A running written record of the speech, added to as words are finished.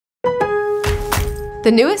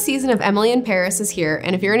The newest season of Emily in Paris is here,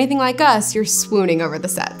 and if you're anything like us, you're swooning over the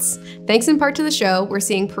sets. Thanks in part to the show, we're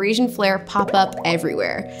seeing Parisian flair pop up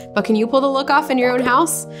everywhere. But can you pull the look off in your own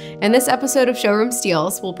house? In this episode of Showroom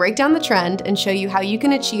Steals, we'll break down the trend and show you how you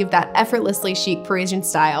can achieve that effortlessly chic Parisian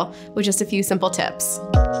style with just a few simple tips.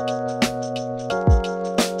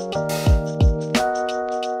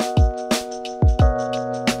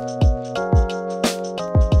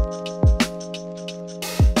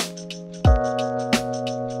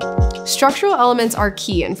 Structural elements are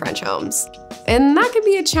key in French homes, and that can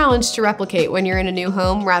be a challenge to replicate when you're in a new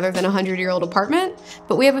home rather than a 100-year-old apartment,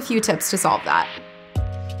 but we have a few tips to solve that.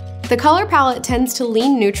 The color palette tends to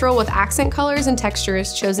lean neutral with accent colors and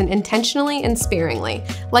textures chosen intentionally and sparingly,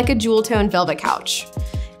 like a jewel-tone velvet couch.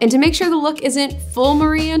 And to make sure the look isn't full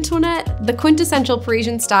Marie Antoinette, the quintessential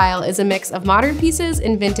Parisian style is a mix of modern pieces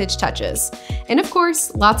and vintage touches. And of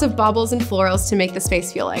course, lots of baubles and florals to make the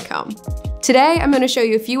space feel like home. Today, I'm going to show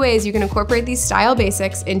you a few ways you can incorporate these style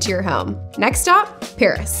basics into your home. Next stop,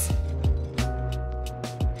 Paris.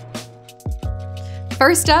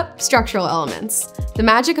 First up, structural elements. The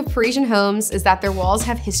magic of Parisian homes is that their walls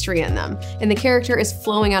have history in them, and the character is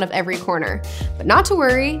flowing out of every corner. But not to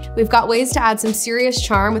worry, we've got ways to add some serious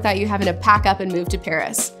charm without you having to pack up and move to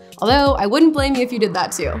Paris. Although, I wouldn't blame you if you did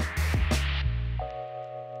that too.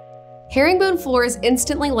 Herringbone floors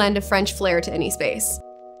instantly lend a French flair to any space.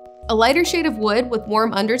 A lighter shade of wood with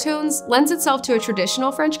warm undertones lends itself to a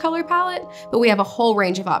traditional French color palette, but we have a whole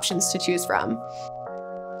range of options to choose from.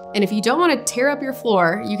 And if you don't want to tear up your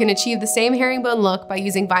floor, you can achieve the same herringbone look by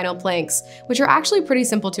using vinyl planks, which are actually pretty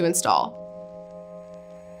simple to install.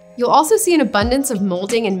 You'll also see an abundance of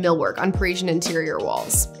molding and millwork on Parisian interior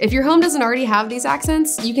walls. If your home doesn't already have these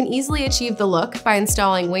accents, you can easily achieve the look by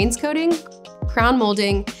installing wainscoting, crown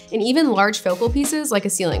molding, and even large focal pieces like a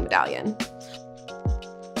ceiling medallion.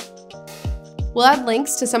 We'll add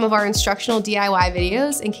links to some of our instructional DIY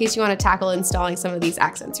videos in case you want to tackle installing some of these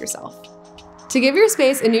accents yourself. To give your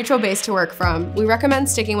space a neutral base to work from, we recommend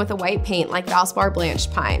sticking with a white paint like Valspar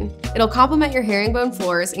Blanched Pine. It'll complement your herringbone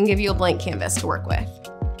floors and give you a blank canvas to work with.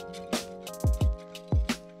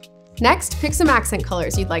 Next, pick some accent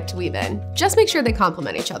colors you'd like to weave in. Just make sure they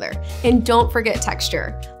complement each other. And don't forget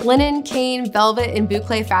texture. Linen, cane, velvet, and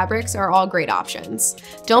boucle fabrics are all great options.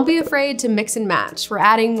 Don't be afraid to mix and match. We're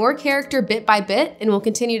adding more character bit by bit, and we'll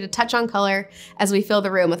continue to touch on color as we fill the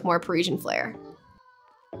room with more Parisian flair.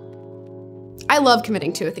 I love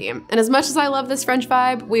committing to a theme, and as much as I love this French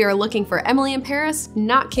vibe, we are looking for Emily in Paris,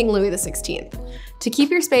 not King Louis XVI. To keep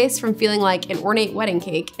your space from feeling like an ornate wedding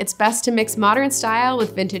cake, it's best to mix modern style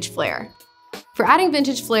with vintage flair. For adding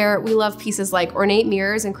vintage flair, we love pieces like ornate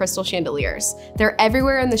mirrors and crystal chandeliers. They're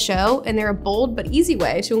everywhere in the show, and they're a bold but easy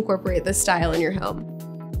way to incorporate this style in your home.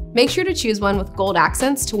 Make sure to choose one with gold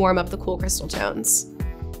accents to warm up the cool crystal tones.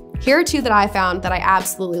 Here are two that I found that I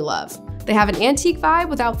absolutely love. They have an antique vibe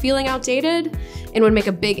without feeling outdated and would make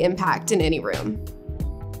a big impact in any room.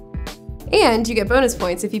 And you get bonus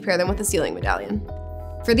points if you pair them with a ceiling medallion.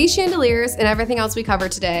 For these chandeliers and everything else we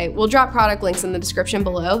covered today, we'll drop product links in the description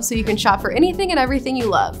below so you can shop for anything and everything you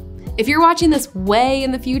love. If you're watching this way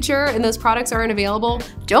in the future and those products aren't available,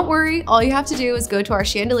 don't worry, all you have to do is go to our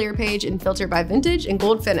chandelier page and filter by vintage and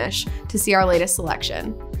gold finish to see our latest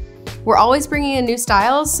selection. We're always bringing in new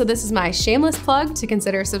styles, so this is my shameless plug to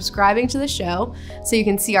consider subscribing to the show so you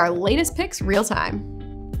can see our latest picks real time.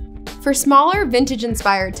 For smaller,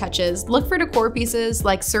 vintage-inspired touches, look for decor pieces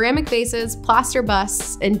like ceramic vases, plaster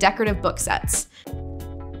busts, and decorative book sets.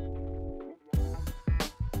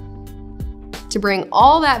 To bring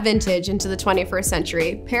all that vintage into the 21st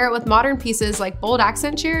century, pair it with modern pieces like bold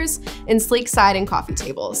accent chairs and sleek side and coffee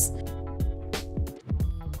tables.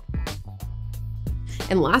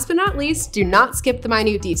 And last but not least, do not skip the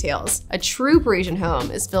minute details. A true Parisian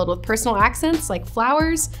home is filled with personal accents like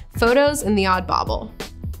flowers, photos, and the odd bauble.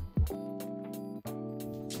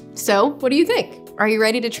 So, what do you think? Are you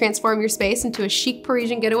ready to transform your space into a chic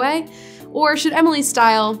Parisian getaway? Or should Emily's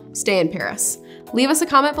style stay in Paris? Leave us a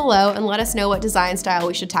comment below and let us know what design style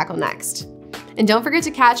we should tackle next. And don't forget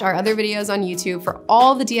to catch our other videos on YouTube for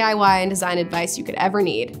all the DIY and design advice you could ever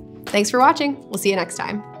need. Thanks for watching. We'll see you next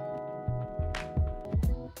time.